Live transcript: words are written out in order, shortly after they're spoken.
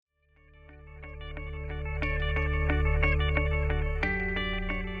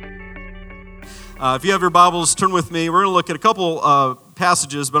If you have your Bibles, turn with me. We're going to look at a couple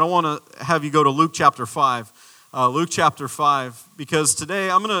passages, but I want to have you go to Luke chapter 5. Luke chapter 5, because today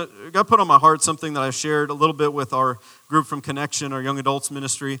God put on my heart something that I shared a little bit with our group from Connection, our young adults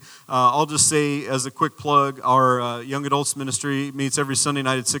ministry. I'll just say as a quick plug, our young adults ministry meets every Sunday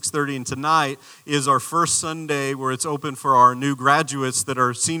night at 6:30, and tonight is our first Sunday where it's open for our new graduates that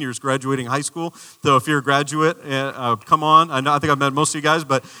are seniors graduating high school. So if you're a graduate, come on. I think I've met most of you guys,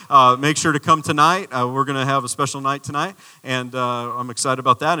 but make sure to come tonight. We're going to have a special night tonight, and I'm excited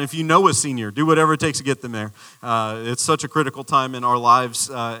about that. And if you know a senior, do whatever it takes to get them there. It's such a critical time in our lives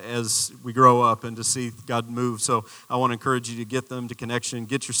as we grow up and to see God move. So I want to encourage you to get them to Connection,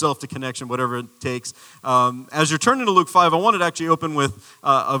 get yourself to Connection, whatever it takes. As you're turning to Luke 5, I wanted to actually open with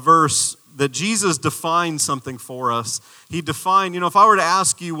a verse that Jesus defined something for us. He defined, if I were to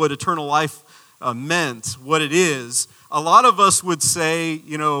ask you what eternal life meant, what it is, a lot of us would say,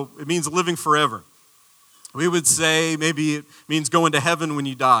 it means living forever. We would say maybe it means going to heaven when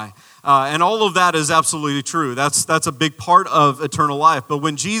you die. And all of that is absolutely true. That's a big part of eternal life. But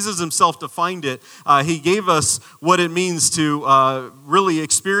when Jesus himself defined it, he gave us what it means to really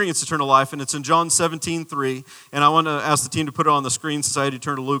experience eternal life. And it's in John 17:3. And I want to ask the team to put it on the screen since I had to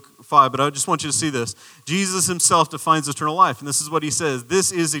turn to Luke 5. But I just want you to see this. Jesus himself defines eternal life. And this is what he says.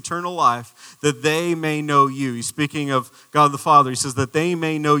 This is eternal life, that they may know you. He's speaking of God the Father. He says that they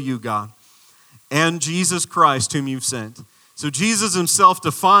may know you, God, and Jesus Christ, whom you've sent. So Jesus himself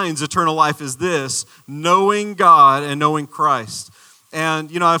defines eternal life as this, knowing God and knowing Christ.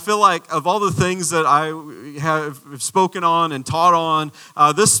 And, I feel like of all the things that I have spoken on and taught on,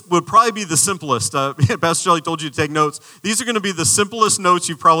 this would probably be the simplest. Pastor Shelley told you to take notes. These are going to be the simplest notes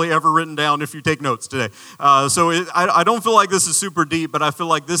you've probably ever written down if you take notes today. I don't feel like this is super deep, but I feel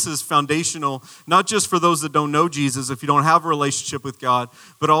like this is foundational, not just for those that don't know Jesus, if you don't have a relationship with God,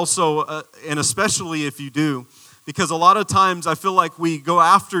 but also, and especially if you do. Because a lot of times I feel like we go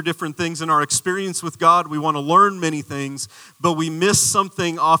after different things in our experience with God. We want to learn many things, but we miss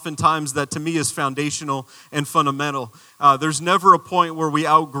something oftentimes that to me is foundational and fundamental. There's never a point where we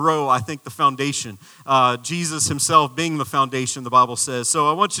outgrow, I think, the foundation. Jesus himself being the foundation, the Bible says. So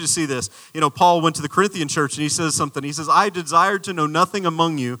I want you to see this. Paul went to the Corinthian church and he says something. He says, I desired to know nothing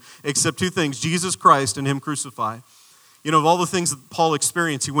among you except two things, Jesus Christ and him crucified. Of all the things that Paul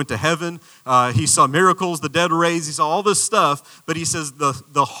experienced, he went to heaven, he saw miracles, the dead raised, he saw all this stuff, but he says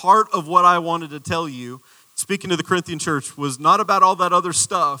the heart of what I wanted to tell you, speaking to the Corinthian church, was not about all that other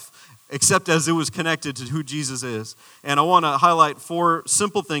stuff, except as it was connected to who Jesus is. And I want to highlight four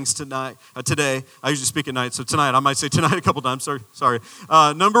simple things today. I usually speak at night, so tonight, I might say tonight a couple times, sorry.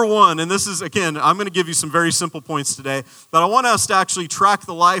 Number one, and this is, again, I'm going to give you some very simple points today, but I want us to actually track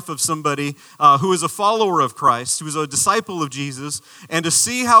the life of somebody who is a follower of Christ, who is a disciple of Jesus, and to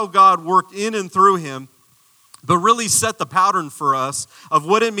see how God worked in and through him, but really set the pattern for us of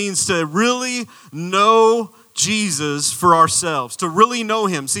what it means to really know Jesus for ourselves, to really know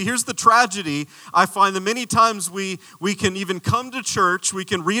him. See, here's the tragedy. I find that many times we can even come to church, we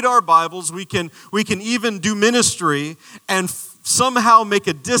can read our Bibles, we can even do ministry and somehow make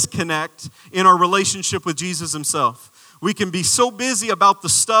a disconnect in our relationship with Jesus himself. We can be so busy about the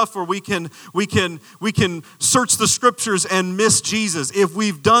stuff, or we can search the scriptures and miss Jesus. If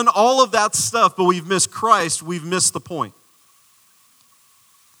we've done all of that stuff but we've missed Christ, we've missed the point.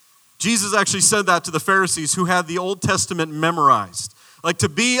 Jesus actually said that to the Pharisees who had the Old Testament memorized. Like, to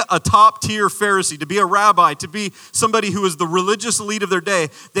be a top-tier Pharisee, to be a rabbi, to be somebody who was the religious elite of their day,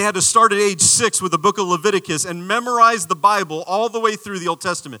 they had to start at age 6 with the book of Leviticus and memorize the Bible all the way through the Old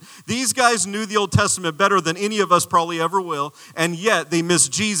Testament. These guys knew the Old Testament better than any of us probably ever will, and yet they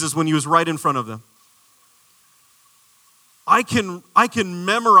missed Jesus when he was right in front of them. I can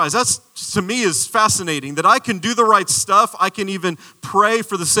memorize. That's, to me, is fascinating, that I can do the right stuff. I can even pray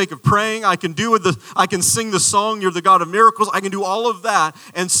for the sake of praying. I can sing the song, You're the God of Miracles. I can do all of that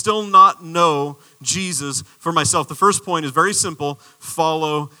and still not know Jesus for myself. The first point is very simple: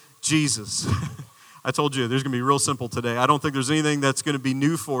 follow Jesus. I told you there's going to be real simple today. I don't think there's anything that's going to be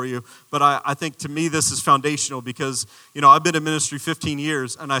new for you, but I think to me this is foundational because, I've been in ministry 15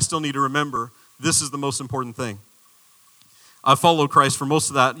 years and I still need to remember this is the most important thing. I followed Christ for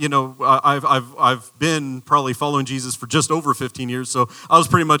most of that. I've been probably following Jesus for just over 15 years. So I was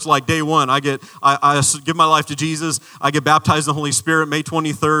pretty much like day one. I give my life to Jesus. I get baptized in the Holy Spirit May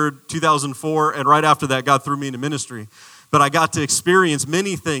 23rd, 2004. And right after that, God threw me into ministry. But I got to experience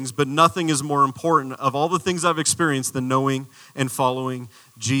many things, but nothing is more important of all the things I've experienced than knowing and following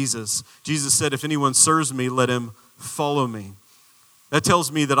Jesus. Jesus said, if anyone serves me, let him follow me. That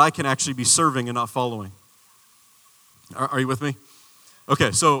tells me that I can actually be serving and not following. Are you with me?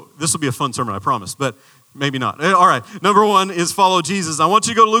 Okay, so this will be a fun sermon, I promise, but maybe not. All right, number one is follow Jesus. I want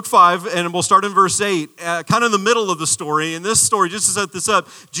you to go to Luke 5, and we'll start in verse 8, kind of in the middle of the story. In this story, just to set this up,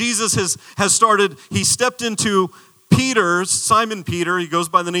 Jesus has started, he stepped into Simon Peter, he goes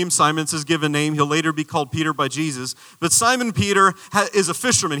by the name Simon, it's his given name. He'll later be called Peter by Jesus. But Simon Peter is a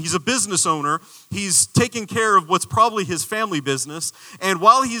fisherman. He's a business owner. He's taking care of what's probably his family business. And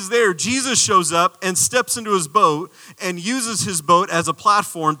while he's there, Jesus shows up and steps into his boat and uses his boat as a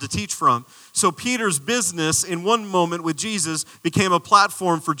platform to teach from. So Peter's business in one moment with Jesus became a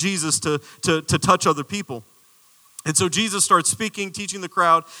platform for Jesus to touch other people. And so Jesus starts speaking, teaching the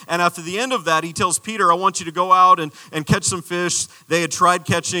crowd, and after the end of that, he tells Peter, I want you to go out and catch some fish. They had tried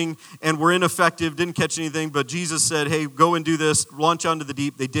catching and were ineffective, didn't catch anything, but Jesus said, hey, go and do this, launch out into the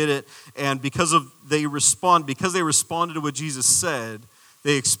deep. They did it, and because they responded to what Jesus said,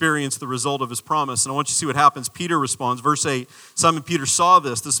 they experienced the result of his promise. And I want you to see what happens. Peter responds. Verse 8, Simon Peter saw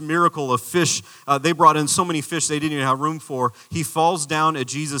this miracle of fish. They brought in so many fish they didn't even have room for. He falls down at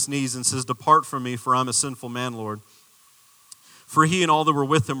Jesus' knees and says, depart from me, for I'm a sinful man, Lord. For he and all that were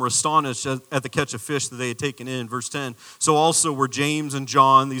with him were astonished at the catch of fish that they had taken in. Verse 10, so also were James and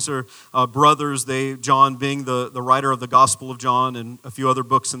John. These are brothers, John being the writer of the Gospel of John and a few other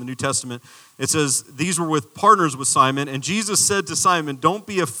books in the New Testament. It says, these were with partners with Simon. And Jesus said to Simon, don't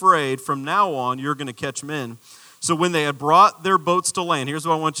be afraid. From now on, you're going to catch men. So when they had brought their boats to land, here's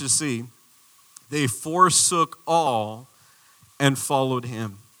what I want you to see. They forsook all and followed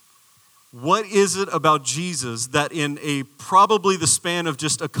him. What is it about Jesus that in probably the span of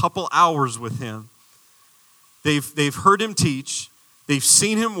just a couple hours with him, they've heard him teach, they've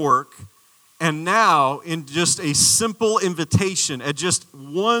seen him work, and now in just a simple invitation, at just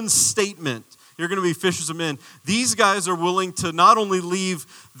one statement, you're going to be fishers of men. These guys are willing to not only leave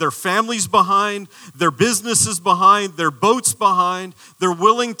their families behind, their businesses behind, their boats behind, they're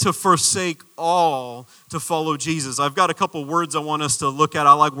willing to forsake all to follow Jesus. I've got a couple words I want us to look at.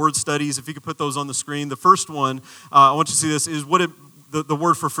 I like word studies. If you could put those on the screen. The first one, I want you to see this, is the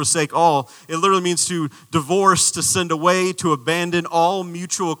word for forsake all. It literally means to divorce, to send away, to abandon all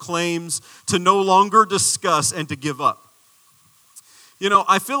mutual claims, to no longer discuss, and to give up. You know,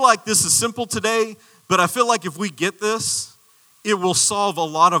 I feel like this is simple today, but I feel like if we get this, it will solve a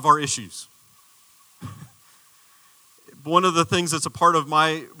lot of our issues. One of the things that's a part of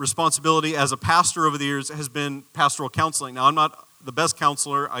my responsibility as a pastor over the years has been pastoral counseling. Now, I'm not the best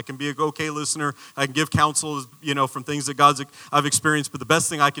counselor. I can be a okay listener. I can give counsel, from things that I've experienced. But the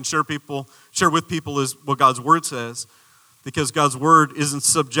best thing I can share with people is what God's Word says. Because God's Word isn't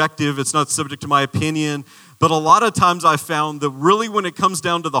subjective. It's not subject to my opinion. But a lot of times I've found that really when it comes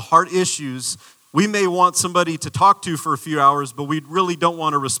down to the heart issues, we may want somebody to talk to for a few hours, but we really don't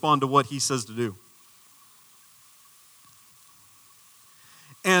want to respond to what he says to do.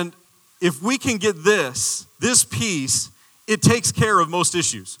 And if we can get this piece, it takes care of most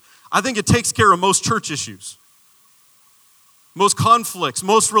issues. I think it takes care of most church issues, most conflicts,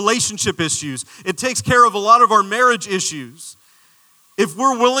 most relationship issues. It takes care of a lot of our marriage issues. If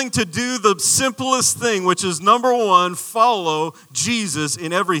we're willing to do the simplest thing, which is number one, follow Jesus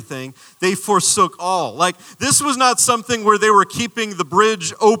in everything, they forsook all. Like, this was not something where they were keeping the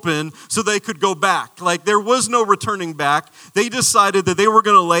bridge open so they could go back. Like, there was no returning back. They decided that they were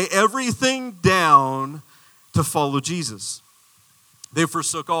going to lay everything down to follow Jesus. They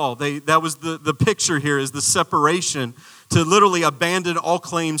forsook all. That was the picture here, is the separation, to literally abandon all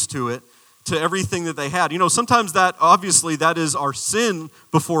claims to it, to everything that they had. Sometimes that is our sin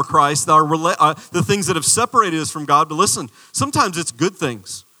before Christ, the things that have separated us from God. But listen, sometimes it's good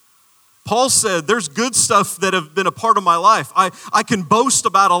things. Paul said, there's good stuff that have been a part of my life. I can boast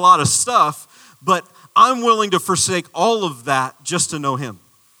about a lot of stuff, but I'm willing to forsake all of that just to know him.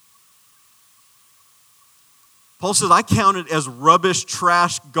 Paul says, I count it as rubbish,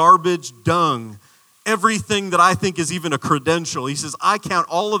 trash, garbage, dung. Everything that I think is even a credential. He says, I count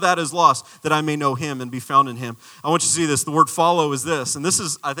all of that as lost that I may know him and be found in him. I want you to see this. The word follow is this. And this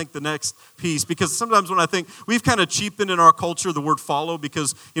is, I think, the next piece. Because sometimes when I think we've kind of cheapened in our culture the word follow,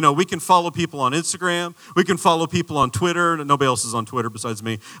 because, we can follow people on Instagram. We can follow people on Twitter. Nobody else is on Twitter besides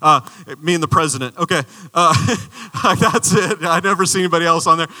me. Me and the president. Okay. That's it. I've never seen anybody else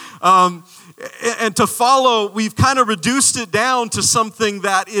on there. And to follow, we've kind of reduced it down to something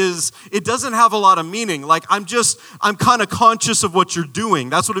that it doesn't have a lot of meaning. Like, I'm kind of conscious of what you're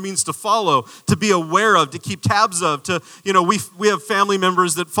doing. That's what it means to follow, to be aware of, to keep tabs of, we have family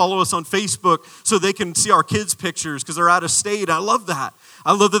members that follow us on Facebook so they can see our kids' pictures because they're out of state. I love that.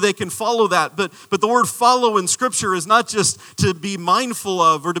 I love that they can follow that. But the word follow in Scripture is not just to be mindful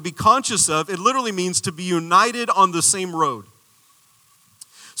of or to be conscious of. It literally means to be united on the same road.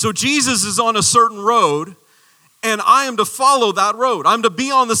 So Jesus is on a certain road, and I am to follow that road. I'm to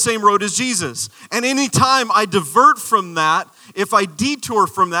be on the same road as Jesus. And anytime I divert from that, if I detour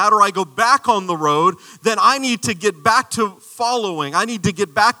from that or I go back on the road, then I need to get back to following. I need to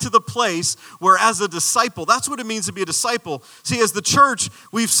get back to the place where as a disciple, that's what it means to be a disciple. See, as the church,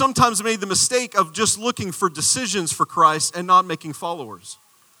 we've sometimes made the mistake of just looking for decisions for Christ and not making followers.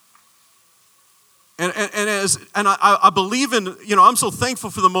 And I believe in, I'm so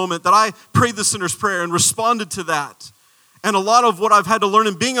thankful for the moment that I prayed the sinner's prayer and responded to that. And a lot of what I've had to learn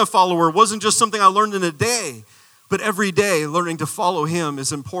in being a follower wasn't just something I learned in a day, but every day learning to follow him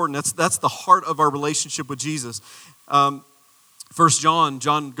is important. That's the heart of our relationship with Jesus. First John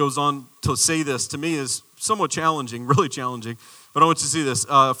goes on to say this, to me is somewhat challenging, really challenging. But I want you to see this.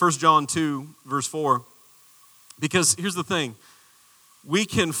 1 John 2, verse 4. Because here's the thing. We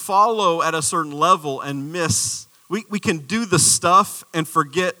can follow at a certain level and miss. We can do the stuff and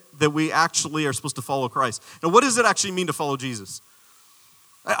forget that we actually are supposed to follow Christ. Now, what does it actually mean to follow Jesus?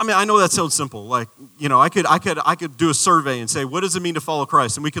 I mean, I know that sounds simple. Like, I could do a survey and say, what does it mean to follow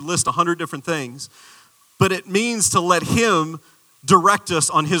Christ? And we could list 100 different things. But it means to let him direct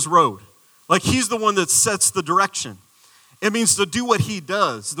us on his road. Like, he's the one that sets the direction. It means to do what he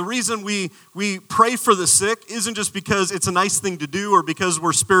does. The reason we pray for the sick isn't just because it's a nice thing to do or because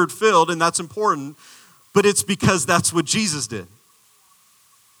we're spirit-filled, and that's important, but it's because that's what Jesus did.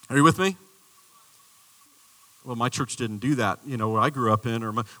 Are you with me? Well, my church didn't do that, where I grew up in,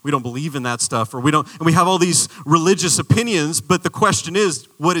 or we don't believe in that stuff, and we have all these religious opinions, but the question is,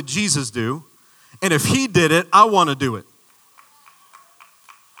 what did Jesus do? And if he did it, I want to do it.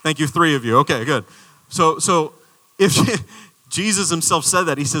 Thank you, 3 of you. Okay, good. So if Jesus himself said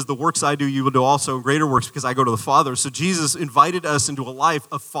that, he says, the works I do, you will do also, greater works, because I go to the Father. So Jesus invited us into a life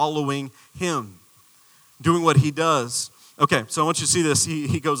of following him, doing what he does. Okay, so I want you to see this.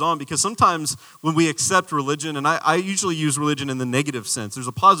 He goes on, because sometimes when we accept religion, and I usually use religion in the negative sense. There's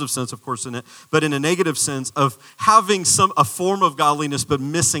a positive sense, of course, in it, but in a negative sense of having a form of godliness, but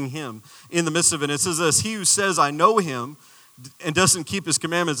missing him in the midst of it. It says this, he who says, I know him, and doesn't keep his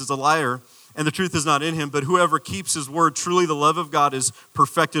commandments is a liar, and the truth is not in him, but whoever keeps his word, truly the love of God is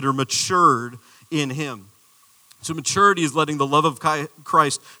perfected or matured in him. So maturity is letting the love of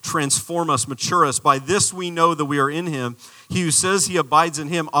Christ transform us, mature us. By this we know that we are in him. He who says he abides in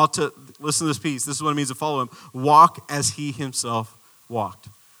him ought to, listen to this piece, this is what it means to follow him, walk as he himself walked.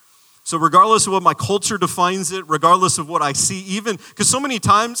 So regardless of what my culture defines it, regardless of what I see, even, because so many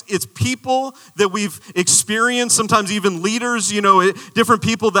times it's people that we've experienced, sometimes even leaders, different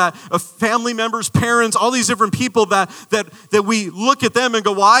people that, family members, parents, all these different people that we look at them and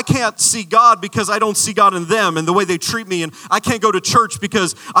go, well, I can't see God because I don't see God in them and the way they treat me, and I can't go to church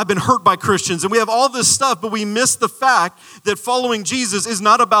because I've been hurt by Christians, and we have all this stuff, but we miss the fact that following Jesus is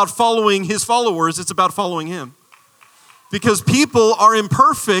not about following his followers, it's about following him. Because people are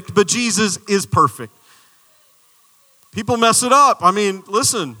imperfect, but Jesus is perfect. People mess it up. I mean,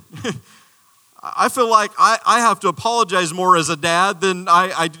 listen, I feel like I have to apologize more as a dad than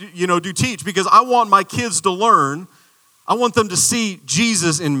I do teach, because I want my kids to learn. I want them to see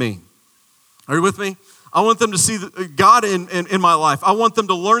Jesus in me. Are you with me? I want them to see God in my life. I want them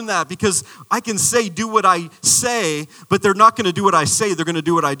to learn that, because I can say, do what I say, but they're not going to do what I say. They're going to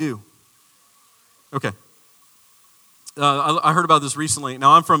do what I do. Okay. I heard about this recently.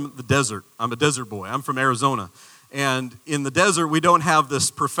 Now, I'm from the desert. I'm a desert boy. I'm from Arizona. And in the desert, we don't have this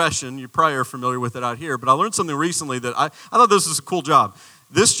profession. You probably are familiar with it out here. But I learned something recently that I thought this was a cool job.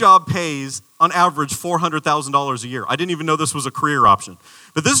 This job pays, on average, $400,000 a year. I didn't even know this was a career option.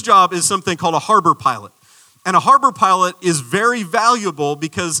 But this job is something called a harbor pilot. And a harbor pilot is very valuable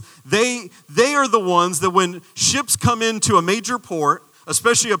because they are the ones that when ships come into a major port,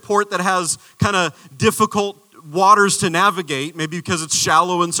 especially a port that has kind of difficult waters to navigate, maybe because it's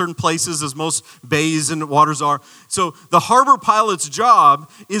shallow in certain places, as most bays and waters are. So the harbor pilot's job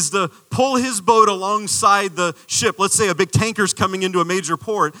is to pull his boat alongside the ship. Let's say a big tanker's coming into a major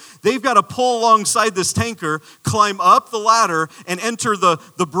port. They've got to pull alongside this tanker, climb up the ladder, and enter the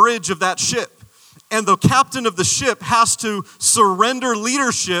bridge of that ship. And the captain of the ship has to surrender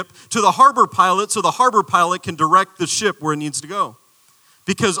leadership to the harbor pilot so the harbor pilot can direct the ship where it needs to go.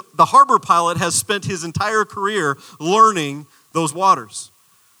 Because the harbor pilot has spent his entire career learning those waters.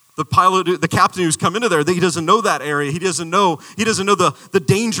 The captain who's come into there, he doesn't know that area. He doesn't know the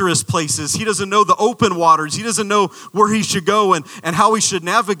dangerous places. He doesn't know the open waters. He doesn't know where he should go and how he should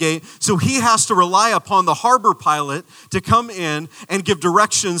navigate. So he has to rely upon the harbor pilot to come in and give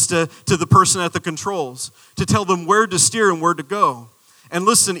directions to the person at the controls, to tell them where to steer and where to go. And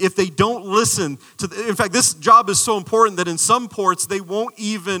listen, if they don't listen in fact, this job is so important that in some ports, they won't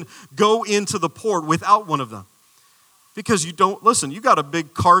even go into the port without one of them. Because you don't, listen, you got a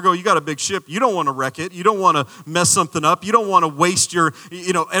big cargo, you got a big ship, you don't want to wreck it, you don't want to mess something up, you don't want to waste your,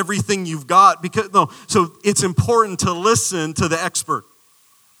 everything you've got. So it's important to listen to the expert.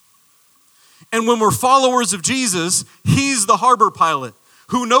 And when we're followers of Jesus, he's the harbor pilot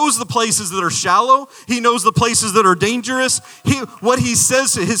who knows the places that are shallow. He knows the places that are dangerous. What he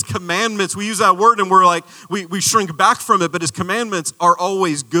says to his commandments, we use that word and we're like, we shrink back from it, but his commandments are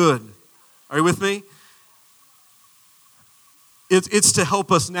always good. Are you with me? It's to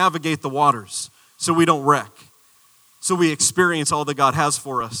help us navigate the waters so we don't wreck, so we experience all that God has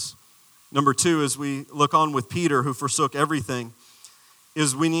for us. Number 2, as we look on with Peter, who forsook everything,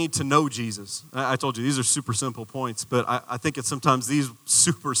 is we need to know Jesus. I told you, these are super simple points, but I think it's sometimes these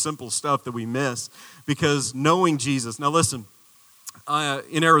super simple stuff that we miss, because knowing Jesus. Now listen,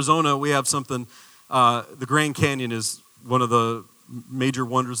 in Arizona, we have something, the Grand Canyon is one of the major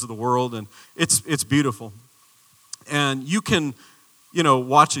wonders of the world, and it's beautiful. And you can,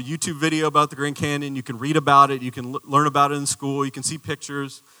 watch a YouTube video about the Grand Canyon. You can read about it. You can learn about it in school. You can see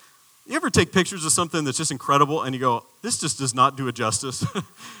pictures. You ever take pictures of something that's just incredible and you go, this just does not do it justice?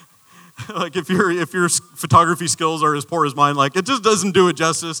 Like if your photography skills are as poor as mine, like it just doesn't do it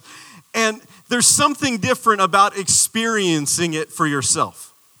justice. And there's something different about experiencing it for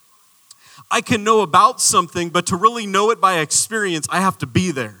yourself. I can know about something, but to really know it by experience, I have to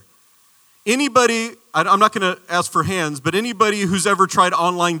be there. Anybody, I'm not going to ask for hands, but anybody who's ever tried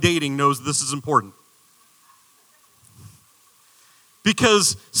online dating knows this is important.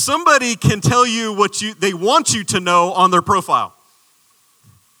 Because somebody can tell you what they want you to know on their profile.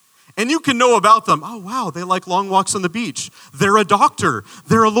 And you can know about them. Oh, wow, they like long walks on the beach. They're a doctor.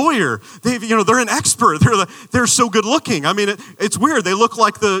 They're a lawyer. They're an expert. They're so good looking. I mean, it's weird. They look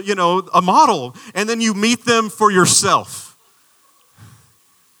like a model. And then you meet them for yourself.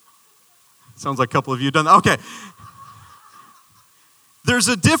 Sounds like a couple of you have done that. Okay. There's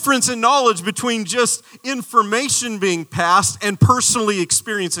a difference in knowledge between just information being passed and personally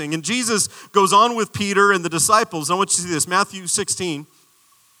experiencing. And Jesus goes on with Peter and the disciples. I want you to see this. Matthew 16.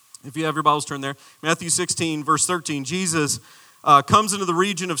 If you have your Bibles, turn there. Matthew 16, verse 13. Jesus comes into the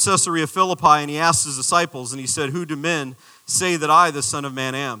region of Caesarea Philippi, and he asks his disciples, and he said, "Who do men say that I, the Son of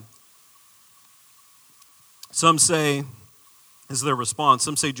Man, am?" Some say, is their response.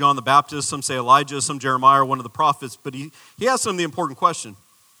 Some say John the Baptist, some say Elijah, some Jeremiah, or one of the prophets. But he asks them the important question.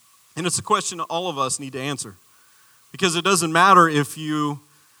 And it's a question all of us need to answer. Because it doesn't matter if you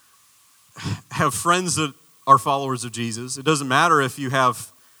have friends that are followers of Jesus. It doesn't matter if you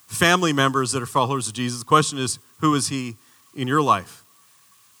have family members that are followers of Jesus. The question is, who is he in your life?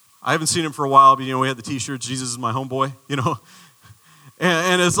 I haven't seen him for a while, but we had the t-shirts, Jesus is my homeboy,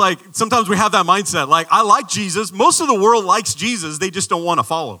 And it's like, sometimes we have that mindset, like, I like Jesus. Most of the world likes Jesus. They just don't want to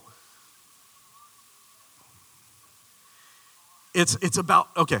follow. It's about,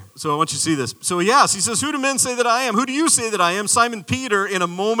 okay, so I want you to see this. So he asks, he says, "Who do men say that I am? Who do you say that I am?" Simon Peter, in a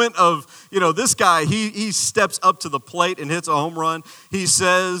moment of, this guy, he steps up to the plate and hits a home run. He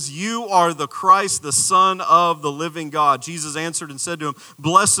says, "You are the Christ, the Son of the living God." Jesus answered and said to him,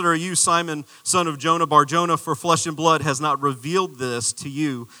 "Blessed are you, Simon, son of Jonah, Bar-Jonah, for flesh and blood has not revealed this to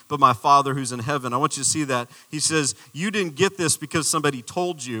you, but my Father who's in heaven." I want you to see that. He says, you didn't get this because somebody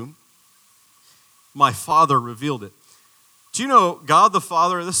told you. My Father revealed it. Do you know God the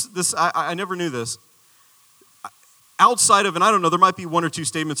Father, I never knew this. Outside of, and I don't know, there might be one or two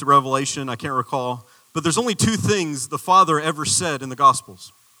statements of Revelation, I can't recall, but there's only 2 things the Father ever said in the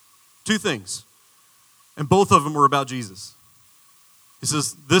Gospels. 2 things. And both of them were about Jesus. He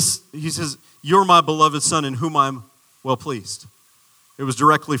says, "You're my beloved Son in whom I'm well pleased." It was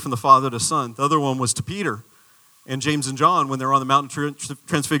directly from the Father to Son. The other one was to Peter and James and John when they're on the Mountain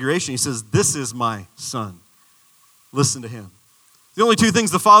Transfiguration. He says, "This is my Son. Listen to him." The only 2 things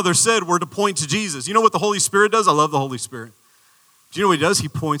the Father said were to point to Jesus. You know what the Holy Spirit does? I love the Holy Spirit. Do you know what he does? He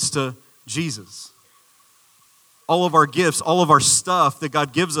points to Jesus. All of our gifts, all of our stuff that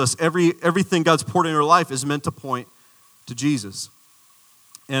God gives us, everything God's poured in our life is meant to point to Jesus.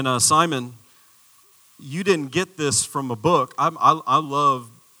 And Simon, you didn't get this from a book. I love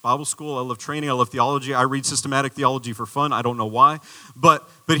Bible school. I love training. I love theology. I read systematic theology for fun. I don't know why. But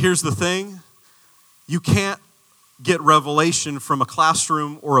here's the thing. You can't get revelation from a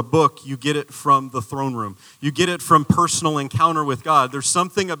classroom or a book. You get it from the throne room. You get it from personal encounter with God. There's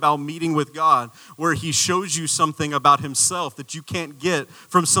something about meeting with God where he shows you something about himself that you can't get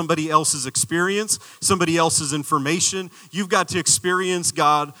from somebody else's experience, somebody else's information. You've got to experience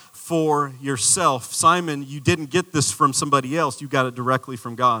God for yourself. Simon, you didn't get this from somebody else. You got it directly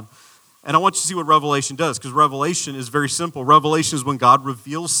from God. And I want you to see what revelation does, because revelation is very simple. Revelation is when God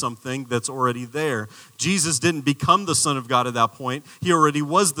reveals something that's already there. Jesus didn't become the Son of God at that point. He already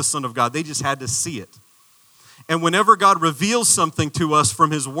was the Son of God. They just had to see it. And whenever God reveals something to us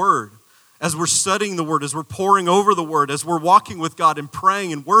from His Word, as we're studying the Word, as we're poring over the Word, as we're walking with God and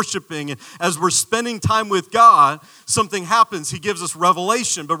praying and worshiping, and as we're spending time with God, something happens. He gives us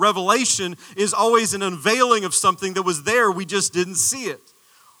revelation. But revelation is always an unveiling of something that was there. We just didn't see it.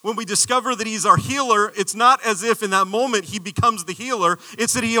 When we discover that He's our healer, it's not as if in that moment He becomes the healer.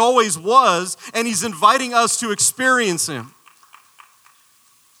 It's that He always was, and He's inviting us to experience Him.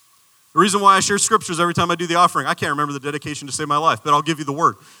 The reason why I share scriptures every time I do the offering, I can't remember the dedication to save my life, but I'll give you the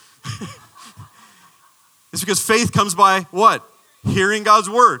word. It's because faith comes by what? Hearing God's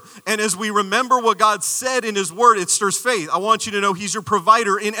word. And as we remember what God said in His word, it stirs faith. I want you to know He's your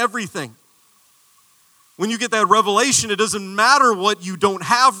provider in everything. When you get that revelation, it doesn't matter what you don't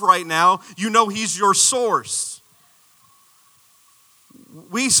have right now. You know He's your source.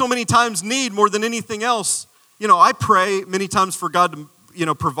 We so many times need more than anything else. I pray many times for God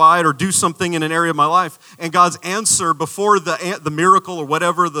to provide or do something in an area of my life, and God's answer before the miracle or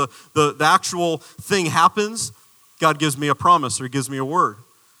whatever the actual thing happens, God gives me a promise or He gives me a word.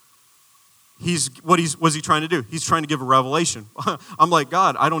 What's He trying to do? He's trying to give a revelation. I'm like,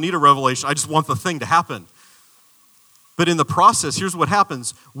 God, I don't need a revelation. I just want the thing to happen. But in the process, here's what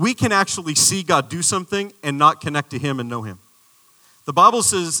happens. We can actually see God do something and not connect to Him and know Him. The Bible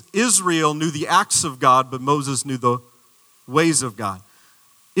says Israel knew the acts of God, but Moses knew the ways of God.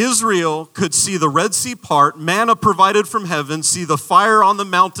 Israel could see the Red Sea part, manna provided from heaven, see the fire on the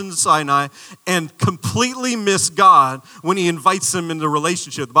mountain Sinai, and completely miss God when He invites them into a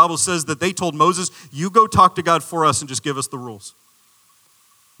relationship. The Bible says that they told Moses, you go talk to God for us and just give us the rules.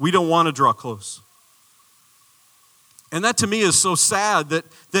 We don't want to draw close. And that to me is so sad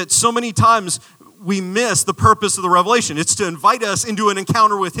that so many times we miss the purpose of the revelation. It's to invite us into an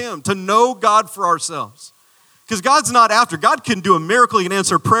encounter with Him, to know God for ourselves. Because God's not after. God can do a miracle. He can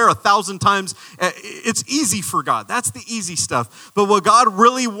answer prayer 1,000 times. It's easy for God. That's the easy stuff. But what God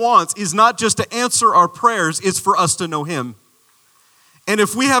really wants is not just to answer our prayers. It's for us to know Him. And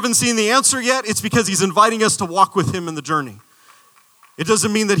if we haven't seen the answer yet, it's because He's inviting us to walk with Him in the journey. It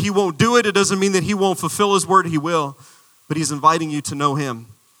doesn't mean that He won't do it. It doesn't mean that He won't fulfill His word. He will. But He's inviting you to know Him.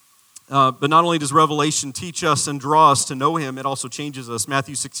 But not only does Revelation teach us and draw us to know Him, it also changes us.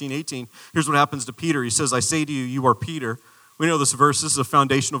 Matthew 16:18. Here's what happens to Peter. He says, I say to you, you are Peter. We know this verse. This is a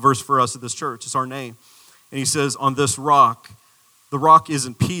foundational verse for us at this church. It's our name. And He says, on this rock, the rock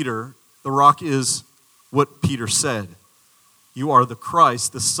isn't Peter. The rock is what Peter said. You are the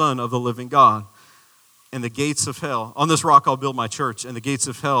Christ, the Son of the living God. And the gates of hell, on this rock I'll build my church, and the gates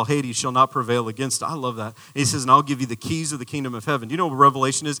of hell, Hades, shall not prevail against it. I love that. And He says, and I'll give you the keys of the kingdom of heaven. Do you know what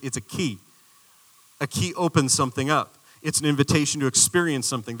revelation is? It's a key. A key opens something up. It's an invitation to experience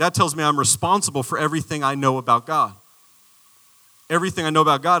something. That tells me I'm responsible for everything I know about God. Everything I know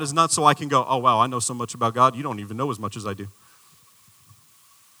about God is not so I can go, oh, wow, I know so much about God. You don't even know as much as I do.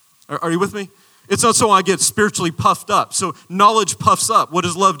 Are you with me? It's not so I get spiritually puffed up. So knowledge puffs up. What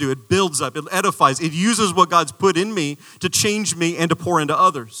does love do? It builds up. It edifies. It uses what God's put in me to change me and to pour into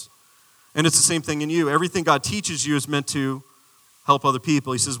others. And it's the same thing in you. Everything God teaches you is meant to help other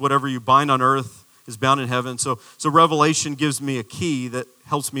people. He says, whatever you bind on earth is bound in heaven. So revelation gives me a key that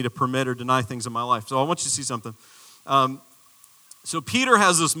helps me to permit or deny things in my life. So I want you to see something. So Peter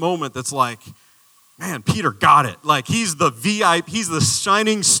has this moment that's like, man, Peter got it. Like he's the VIP, he's the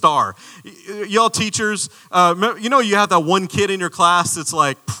shining star. Y'all teachers, you have that one kid in your class that's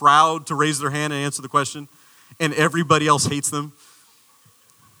like proud to raise their hand and answer the question, and everybody else hates them.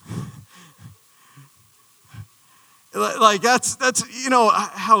 Like that's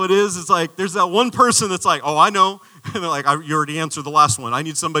how it is. It's like there's that one person that's like, oh, I know. And they're like, you already answered the last one. I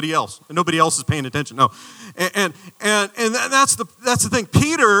need somebody else. And nobody else is paying attention. No. And that's the thing.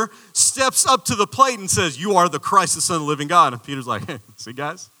 Peter steps up to the plate and says, you are the Christ, the Son of the living God. And Peter's like, hey, see,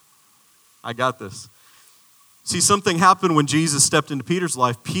 guys, I got this. See, something happened when Jesus stepped into Peter's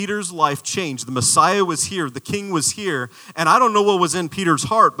life. Peter's life changed. The Messiah was here. The King was here. And I don't know what was in Peter's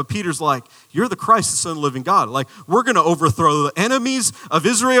heart, but Peter's like, you're the Christ, the Son of the living God. Like, we're going to overthrow the enemies of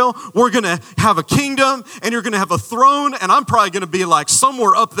Israel. We're going to have a kingdom, and you're going to have a throne, and I'm probably going to be like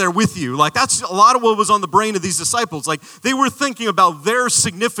somewhere up there with you. Like, that's a lot of what was on the brain of these disciples. Like, they were thinking about their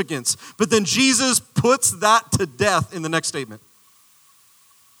significance. But then Jesus puts that to death in the next statement.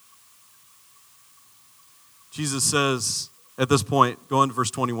 Jesus says at this point, go into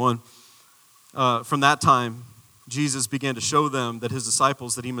verse 21, from that time, Jesus began to show them, that his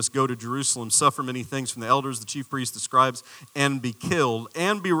disciples, that he must go to Jerusalem, suffer many things from the elders, the chief priests, the scribes, and be killed,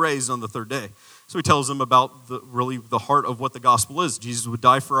 and be raised on the third day. So he tells them about the heart of what the gospel is. Jesus would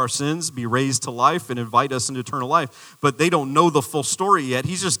die for our sins, be raised to life, and invite us into eternal life. But they don't know the full story yet.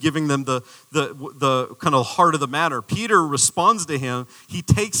 He's just giving them the kind of heart of the matter. Peter responds to him. He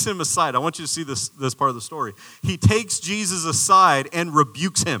takes him aside. I want you to see this part of the story. He takes Jesus aside and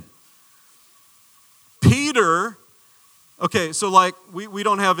rebukes him. Peter, okay, so like we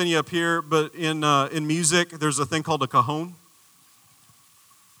don't have any up here, but in music, there's a thing called a cajon.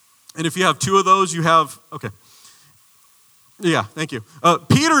 And if you have two of those, you have, okay. Yeah, thank you.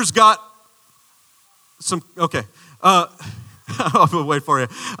 Peter's got some, okay. I'll wait for you.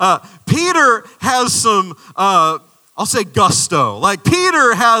 Peter has some, I'll say gusto. Like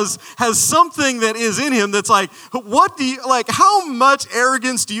Peter has something that is in him that's like, how much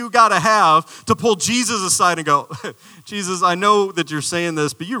arrogance do you got to have to pull Jesus aside and go, Jesus, I know that you're saying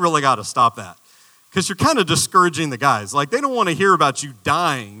this, but you really got to stop that. Because you're kind of discouraging the guys. Like, they don't want to hear about you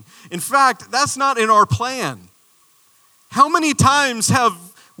dying. In fact, that's not in our plan. How many times have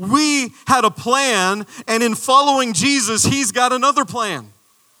we had a plan, and in following Jesus, he's got another plan?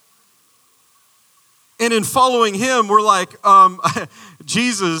 And in following him, we're like,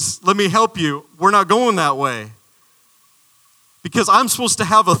 Jesus, let me help you. We're not going that way. Because I'm supposed to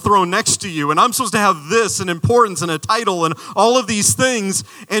have a throne next to you, and I'm supposed to have this, and importance, and a title, and all of these things.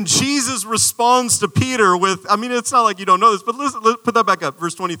 And Jesus responds to Peter with, it's not like you don't know this, but let's put that back up,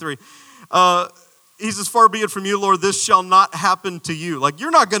 verse 23. He says, far be it from you, Lord, this shall not happen to you. Like,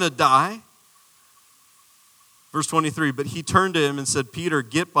 you're not going to die. Verse 23, but he turned to him and said, Peter,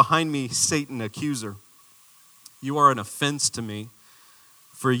 get behind me, Satan, accuser. You are an offense to me,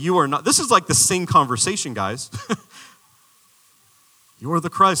 for you are not. This is like the same conversation, guys. You are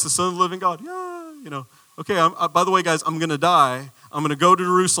the Christ, the Son of the living God. Yeah, Okay, by the way, guys, I'm going to die. I'm going to go to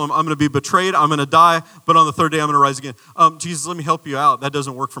Jerusalem. I'm going to be betrayed. I'm going to die. But on the third day, I'm going to rise again. Jesus, let me help you out. That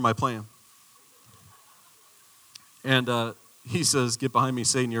doesn't work for my plan. And he says, get behind me,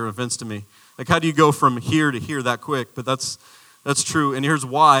 Satan. You're an offense to me. Like, how do you go from here to here that quick? But that's true. And here's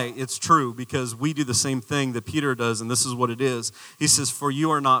why it's true. Because we do the same thing that Peter does, and this is what it is. He says, for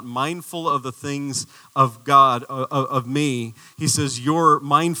you are not mindful of the things of God, of me. He says, you're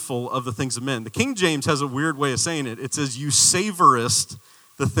mindful of the things of men. The King James has a weird way of saying it. It says, you savorest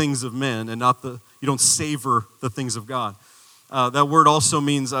the things of men, and you don't savor the things of God. That word also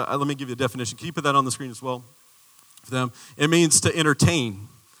means, let me give you a definition. Can you put that on the screen as well for them? It means to entertain,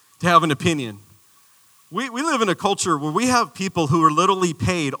 to have an opinion. We live in a culture where we have people who are literally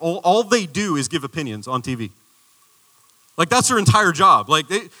paid. All they do is give opinions on TV. Like, that's their entire job. Like,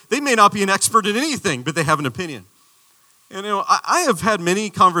 they may not be an expert in anything, but they have an opinion. And, I have had many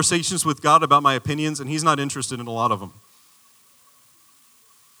conversations with God about my opinions, and he's not interested in a lot of them.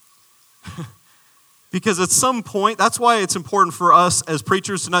 Because at some point, that's why it's important for us as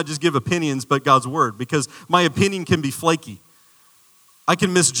preachers to not just give opinions, but God's word. Because my opinion can be flaky. I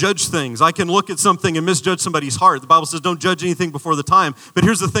can misjudge things. I can look at something and misjudge somebody's heart. The Bible says don't judge anything before the time. But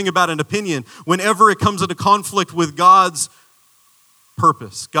here's the thing about an opinion. Whenever it comes into conflict with God's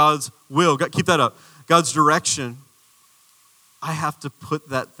purpose, God's will, keep that up, God's direction, I have to put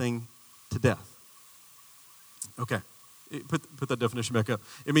that thing to death. Okay, put that definition back up.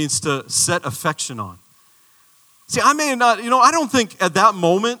 It means to set affection on. See, I may not, I don't think at that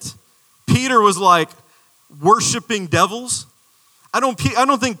moment Peter was like worshiping devils. I don't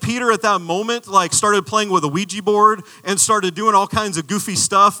think Peter at that moment started playing with a Ouija board and started doing all kinds of goofy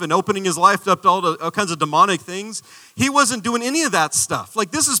stuff and opening his life up to all kinds of demonic things. He wasn't doing any of that stuff. Like,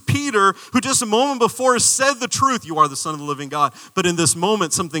 this is Peter who just a moment before said the truth, you are the Son of the living God. But in this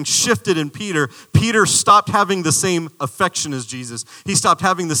moment, something shifted in Peter. Peter stopped having the same affection as Jesus. He stopped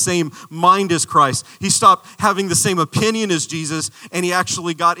having the same mind as Christ. He stopped having the same opinion as Jesus, and he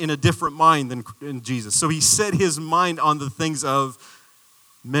actually got in a different mind than Jesus. So he set his mind on the things of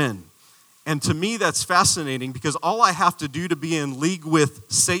men. And to me, that's fascinating because all I have to do to be in league with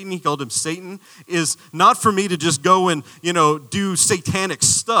Satan, he called him Satan, is not for me to just go and, do satanic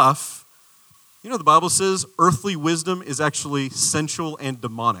stuff. The Bible says earthly wisdom is actually sensual and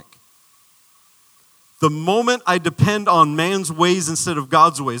demonic. The moment I depend on man's ways instead of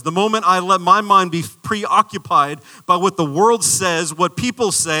God's ways, the moment I let my mind be preoccupied by what the world says, what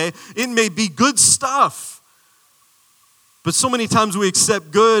people say, it may be good stuff. But so many times we accept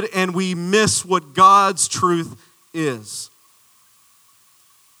good and we miss what God's truth is.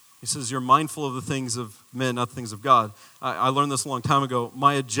 He says, you're mindful of the things of men, not the things of God. I learned this a long time ago.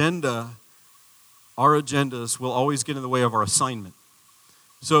 My agenda, our agendas will always get in the way of our assignment.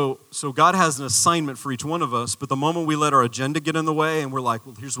 So God has an assignment for each one of us, but the moment we let our agenda get in the way and we're like,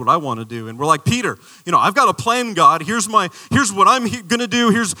 well, here's what I want to do. And we're like, Peter, I've got a plan, God. Here's what I'm going to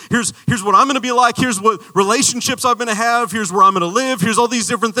do. Here's what I'm going to be like. Here's what relationships I'm going to have. Here's where I'm going to live. Here's all these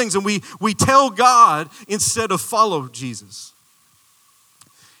different things. And we tell God instead of follow Jesus.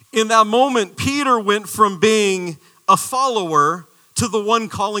 In that moment, Peter went from being a follower to the one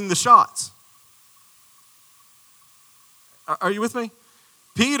calling the shots. Are you with me?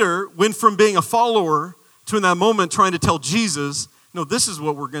 Peter went from being a follower to, in that moment, trying to tell Jesus, no, this is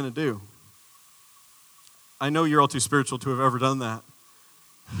what we're going to do. I know you're all too spiritual to have ever done that.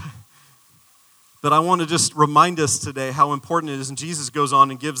 But I want to just remind us today how important it is. And Jesus goes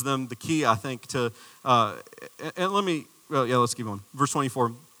on and gives them the key, I think, to, let's keep going. Verse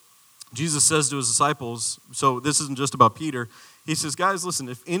 24. Jesus says to his disciples, so this isn't just about Peter. He says, guys, listen,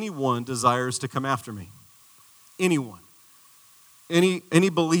 if anyone desires to come after me, anyone, any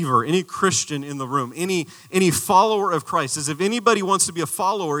believer, any Christian in the room, any follower of Christ, says if anybody wants to be a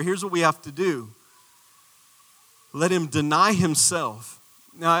follower, here's what we have to do. Let him deny himself.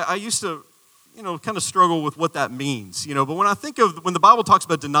 Now, I used to, kind of struggle with what that means, but when I think of, when the Bible talks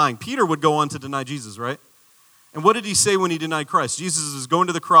about denying, Peter would go on to deny Jesus, right? And what did he say when he denied Christ? Jesus is going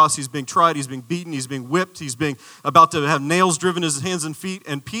to the cross, he's being tried, he's being beaten, he's being whipped, he's being about to have nails driven in his hands and feet,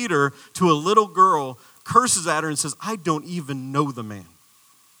 and Peter, to a little girl, curses at her and says, I don't even know the man.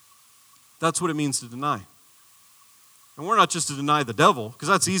 That's what it means to deny. And we're not just to deny the devil, because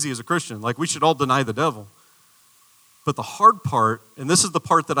that's easy as a Christian. Like, we should all deny the devil. But the hard part, and this is the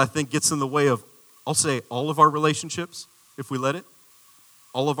part that I think gets in the way of, I'll say, all of our relationships, if we let it,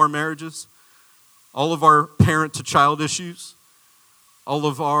 all of our marriages, all of our parent-to-child issues, all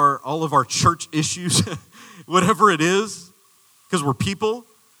of our church issues, whatever it is, because we're people,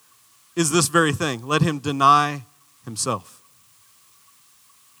 is this very thing. Let him deny himself.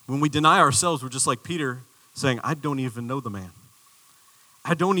 When we deny ourselves, we're just like Peter saying, I don't even know the man.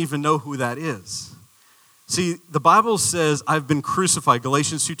 I don't even know who that is. See, the Bible says, I've been crucified.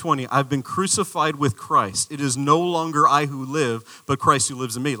 Galatians 2:20, I've been crucified with Christ. It is no longer I who live, but Christ who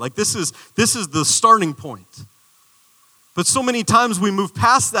lives in me. Like, this is the starting point. But so many times we move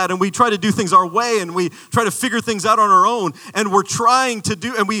past that and we try to do things our way and we try to figure things out on our own, and we're trying to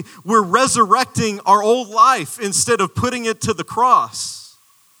do, and we're resurrecting our old life instead of putting it to the cross.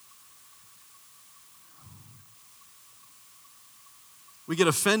 We get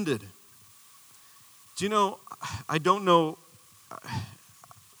offended. Do you know, I don't know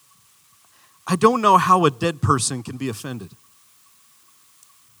how a dead person can be offended.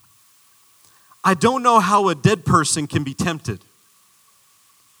 I don't know how a dead person can be tempted.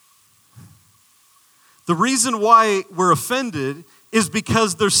 The reason why we're offended is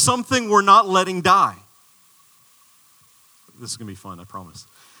because there's something we're not letting die. This is going to be fun, I promise.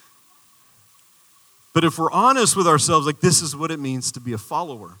 But if we're honest with ourselves, like, this is what it means to be a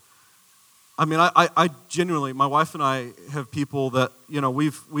follower. I mean, I genuinely, my wife and I have people that,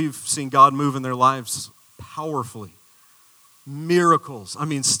 we've seen God move in their lives powerfully. Miracles. I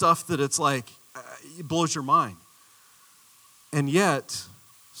mean, stuff that it's like, it blows your mind. And yet,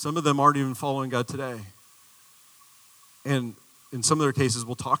 some of them aren't even following God today. And in some of their cases,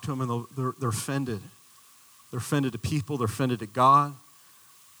 we'll talk to them and they're offended. They're offended to people. They're offended to God.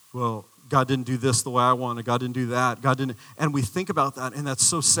 Well, God didn't do this the way I wanted. God didn't do that. God didn't. And we think about that, and that's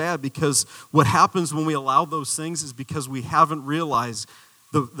so sad, because what happens when we allow those things is because we haven't realized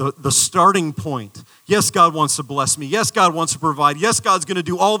the starting point. Yes, God wants to bless me. Yes, God wants to provide. Yes, God's going to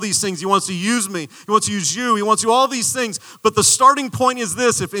do all these things. He wants to use me. He wants to use you. He wants to do all these things. But the starting point is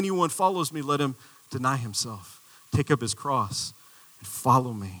this: if anyone follows me, let him deny himself, take up his cross, and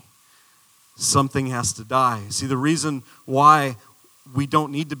follow me. Something has to die. See, the reason why we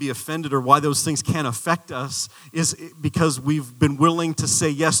don't need to be offended or why those things can't affect us is because we've been willing to say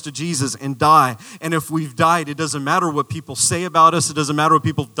yes to Jesus and die. And if we've died, it doesn't matter what people say about us. It doesn't matter what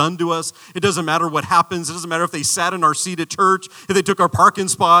people have done to us. It doesn't matter what happens. It doesn't matter if they sat in our seat at church, if they took our parking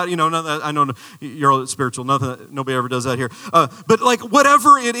spot. I know you're all spiritual. Nobody ever does that here. But like,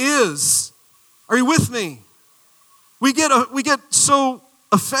 whatever it is, are you with me? We get so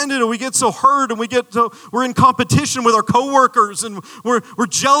offended, and we get so hurt, and we're in competition with our coworkers, and we're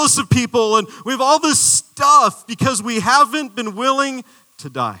jealous of people, and we have all this stuff because we haven't been willing to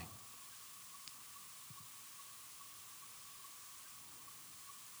die.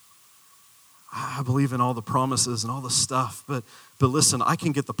 I believe in all the promises and all the stuff, but listen, I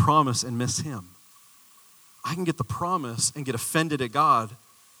can get the promise and miss him. I can get the promise and get offended at God.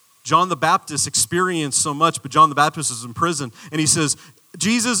 John the Baptist experienced so much, but John the Baptist is in prison, and he says,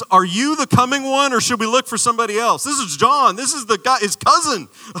 Jesus, are you the coming one, or should we look for somebody else? This is John. This is the guy, his cousin.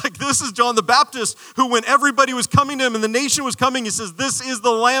 Like, this is John the Baptist, who when everybody was coming to him and the nation was coming, he says, this is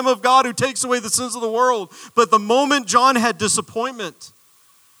the Lamb of God who takes away the sins of the world. But the moment John had disappointment,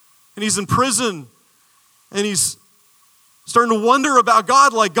 and he's in prison, and he's starting to wonder about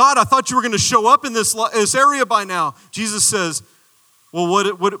God, like, God, I thought you were going to show up in this area by now. Jesus says, well,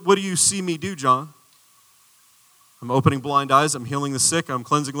 what do you see me do, John? I'm opening blind eyes, I'm healing the sick, I'm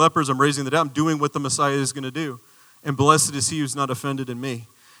cleansing lepers, I'm raising the dead, I'm doing what the Messiah is going to do. And blessed is he who's not offended in me.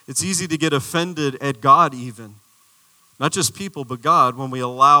 It's easy to get offended at God even. Not just people, but God, when we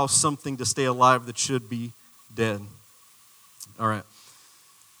allow something to stay alive that should be dead. All right.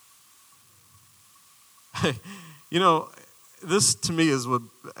 Hey, this to me is what,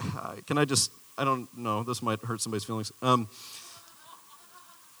 I don't know, this might hurt somebody's feelings.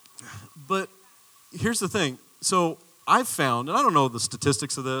 But here's the thing. So I've found, and I don't know the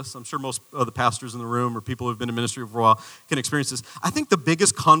statistics of this, I'm sure most of the pastors in the room or people who have been in ministry for a while can experience this. I think the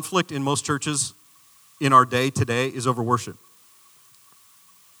biggest conflict in most churches in our day today is over worship.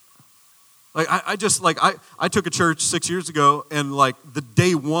 Like, I took a church 6 years ago, and like the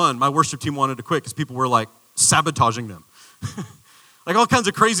day one, my worship team wanted to quit because people were like sabotaging them. Like all kinds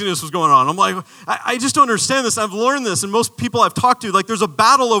of craziness was going on. I'm like, I just don't understand this. I've learned this, and most people I've talked to, like there's a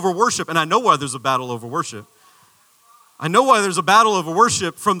battle over worship, and I know why there's a battle over worship. I know why there's a battle over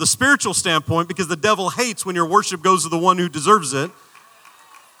worship from the spiritual standpoint, because the devil hates when your worship goes to the one who deserves it.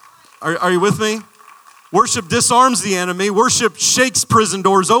 Are you with me? Worship disarms the enemy. Worship shakes prison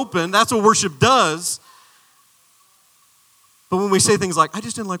doors open. That's what worship does. But when we say things like, I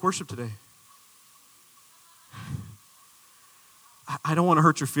just didn't like worship today. I don't want to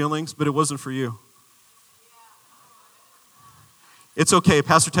hurt your feelings, but it wasn't for you. It's okay.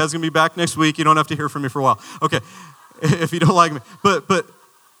 Pastor Ted's going to be back next week. You don't have to hear from me for a while. Okay. If you don't like me. But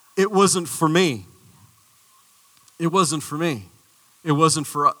it wasn't for me. It wasn't for me.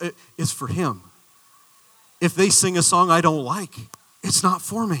 It's for him. If they sing a song I don't like, it's not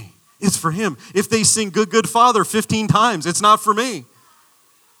for me. It's for him. If they sing Good, Good Father 15 times, it's not for me.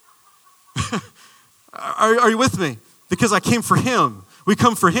 Are you with me? Because I came for him. We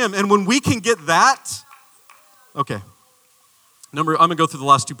come for him. And when we can get that, okay. I'm going to go through the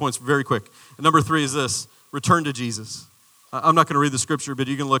last 2 points very quick. And number 3 is this: return to Jesus. I'm not going to read the scripture, but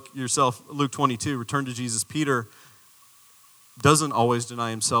you can look yourself. Luke 22, return to Jesus. Peter doesn't always deny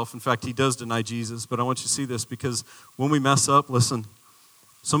himself. In fact, he does deny Jesus. But I want you to see this, because when we mess up, listen,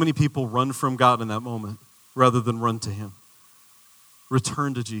 so many people run from God in that moment rather than run to him.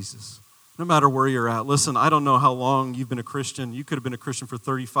 Return to Jesus. No matter where you're at. Listen, I don't know how long you've been a Christian. You could have been a Christian for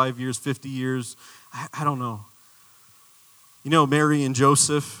 35 years, 50 years. I don't know. You know, Mary and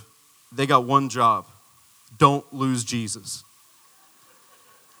Joseph, they got one job. Don't lose Jesus.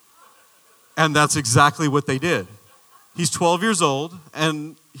 And that's exactly what they did. He's 12 years old,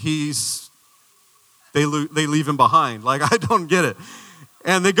 and they leave him behind. Like, I don't get it.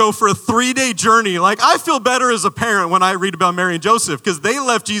 And they go for a 3-day journey. Like, I feel better as a parent when I read about Mary and Joseph, because they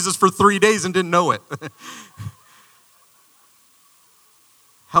left Jesus for 3 days and didn't know it.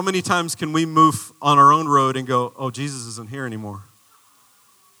 How many times can we move on our own road and go, oh, Jesus isn't here anymore?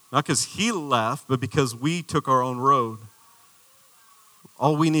 Not because he left, but because we took our own road.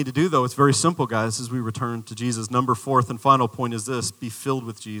 All we need to do, though, it's very simple, guys, is we return to Jesus. Number 4th and final point is this: be filled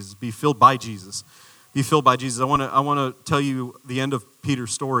with Jesus. Be filled by Jesus. Be filled by Jesus. I want to tell you the end of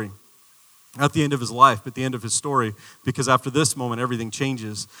Peter's story. Not the end of his life, but the end of his story, because after this moment, everything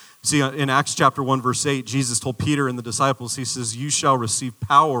changes. See, in Acts chapter 1, verse 8, Jesus told Peter and the disciples, he says, you shall receive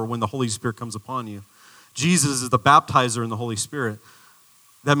power when the Holy Spirit comes upon you. Jesus is the baptizer in the Holy Spirit.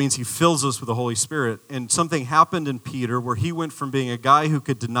 That means he fills us with the Holy Spirit. And something happened in Peter where he went from being a guy who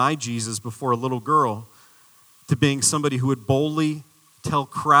could deny Jesus before a little girl to being somebody who would boldly tell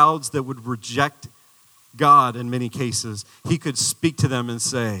crowds that would reject God in many cases. He could speak to them and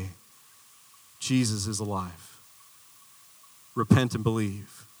say, Jesus is alive. Repent and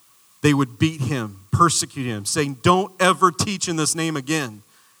believe. They would beat him, persecute him, saying, don't ever teach in this name again.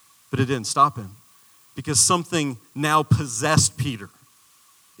 But it didn't stop him, because something now possessed Peter.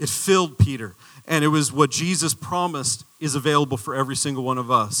 It filled Peter. And it was what Jesus promised is available for every single one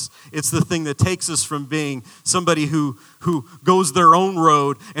of us. It's the thing that takes us from being somebody who goes their own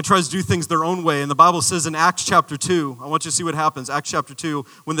road and tries to do things their own way. And the Bible says in Acts chapter 2, I want you to see what happens. Acts chapter 2,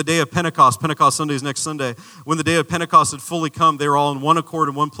 when the day of Pentecost Sunday is next Sunday, when the day of Pentecost had fully come, they were all in one accord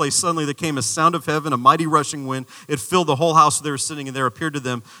in one place. Suddenly there came a sound of heaven, a mighty rushing wind. It filled the whole house where they were sitting, and there appeared to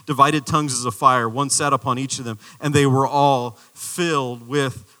them divided tongues as a fire. One sat upon each of them, and they were all filled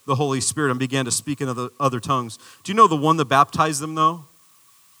with the Holy Spirit and began to speak in other tongues. Do you know the one that baptized them, though?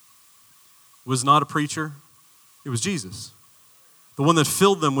 was not a preacher. It was Jesus. The one that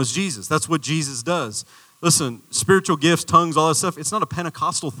filled them was Jesus. That's what Jesus does. Listen, spiritual gifts, tongues, all that stuff, it's not a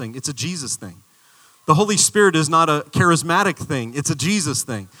Pentecostal thing. It's a Jesus thing. The Holy Spirit is not a charismatic thing. It's a Jesus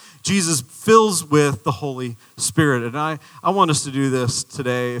thing. Jesus fills with the Holy Spirit. And I want us to do this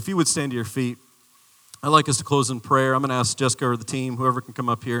today. If you would stand to your feet, I'd like us to close in prayer. I'm going to ask Jessica or the team, whoever can come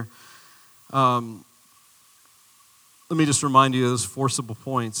up here. Let me just remind you of those 4 simple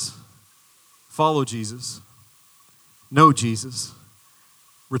points. Follow Jesus. Know Jesus.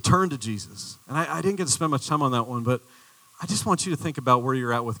 Return to Jesus. And I didn't get to spend much time on that one, but I just want you to think about where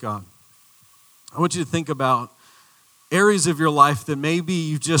you're at with God. I want you to think about areas of your life that maybe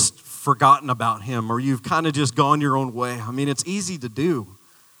you've just forgotten about him or you've kind of just gone your own way. I mean, it's easy to do.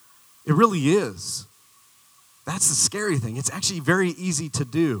 It really is. That's the scary thing. It's actually very easy to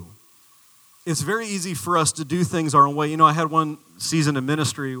do. It's very easy for us to do things our own way. You know, I had one season of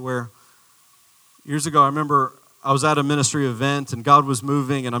ministry where years ago, I remember I was at a ministry event and God was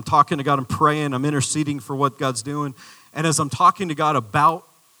moving and I'm talking to God, I'm praying, I'm interceding for what God's doing. And as I'm talking to God about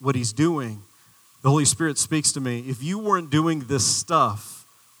what he's doing, the Holy Spirit speaks to me. If you weren't doing this stuff,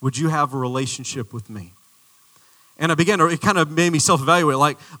 would you have a relationship with me? And it kind of made me self-evaluate.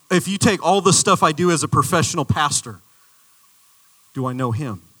 Like, if you take all the stuff I do as a professional pastor, do I know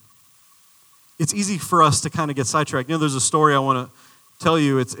him? It's easy for us to kind of get sidetracked. You know, there's a story I want to tell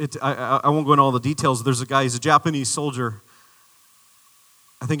you. I won't go into all the details. There's a guy, he's a Japanese soldier.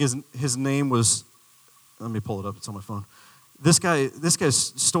 I think his name was, let me pull it up, it's on my phone. This guy's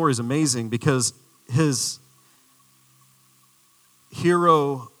story is amazing because his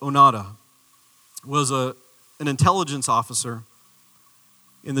Hiro Onada was an intelligence officer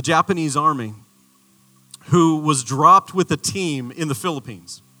in the Japanese army who was dropped with a team in the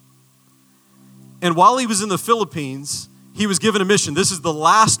Philippines. And while he was in the Philippines, he was given a mission. This is the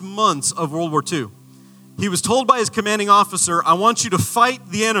last months of World War II. He was told by his commanding officer, I want you to fight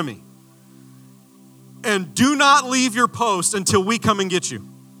the enemy. And do not leave your post until we come and get you.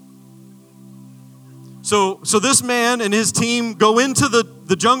 So this man and his team go into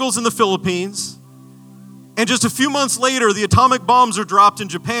the jungles in the Philippines. And just a few months later, the atomic bombs are dropped in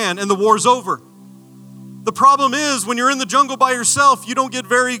Japan and the war's over. The problem is when you're in the jungle by yourself, you don't get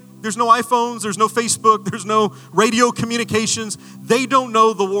there's no iPhones, there's no Facebook, there's no radio communications. They don't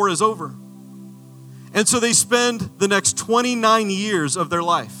know the war is over. And so they spend the next 29 years of their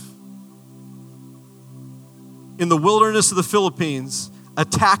life in the wilderness of the Philippines,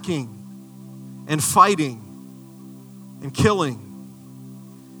 attacking and fighting and killing.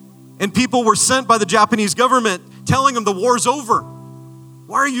 And people were sent by the Japanese government telling them the war's over.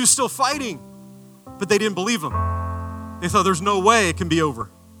 Why are you still fighting? But they didn't believe them. They thought there's no way it can be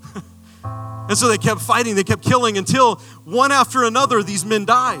over. And so they kept fighting, they kept killing until one after another these men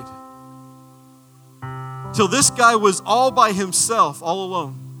died. Till this guy was all by himself, all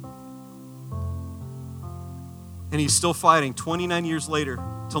alone. And he's still fighting 29 years later,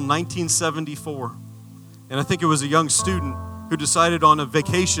 till 1974. And I think it was a young student who decided on a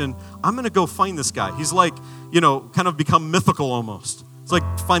vacation, I'm going to go find this guy. He's like, kind of become mythical almost. It's like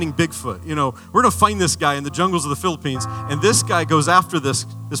finding Bigfoot. We're going to find this guy in the jungles of the Philippines. And this guy goes after this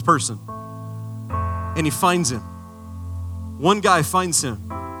person. And he finds him. One guy finds him.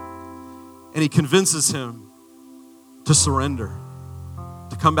 And he convinces him to surrender,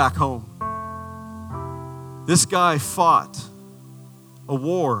 to come back home. This guy fought a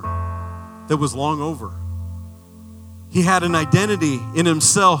war that was long over. He had an identity in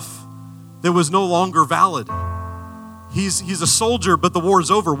himself that was no longer valid. He's a soldier, but the war is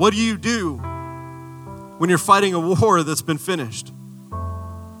over. What do you do when you're fighting a war that's been finished?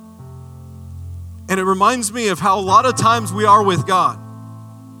 And it reminds me of how a lot of times we are with God.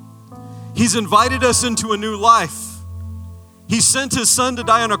 He's invited us into a new life. He sent his son to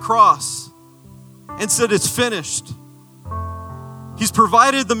die on a cross and said it's finished. He's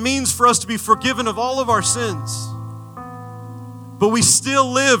provided the means for us to be forgiven of all of our sins. But we still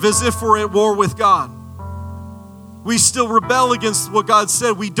live as if we're at war with God. We still rebel against what God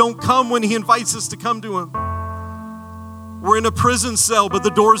said. We don't come when he invites us to come to him. We're in a prison cell, but the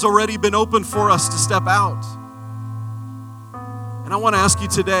door's already been opened for us to step out. And I want to ask you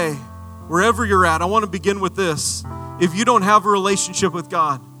today, wherever you're at, I want to begin with this. If you don't have a relationship with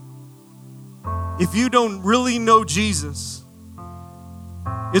God, if you don't really know Jesus,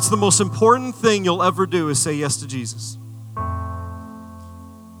 it's the most important thing you'll ever do is say yes to Jesus.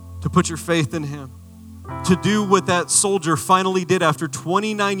 To put your faith in him. To do what that soldier finally did after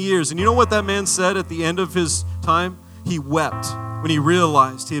 29 years. And you know what that man said at the end of his time? He wept when he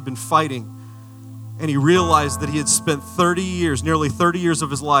realized he had been fighting. And he realized that he had spent 30 years, nearly 30 years of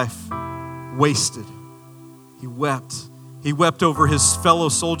his life wasted. He wept. He wept over his fellow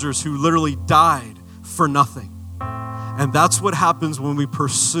soldiers who literally died for nothing. And that's what happens when we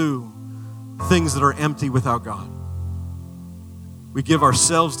pursue things that are empty without God. We give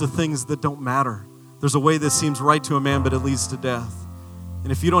ourselves to things that don't matter. There's a way that seems right to a man, but it leads to death.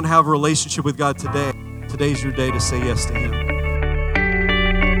 And if you don't have a relationship with God today, today's your day to say yes to him.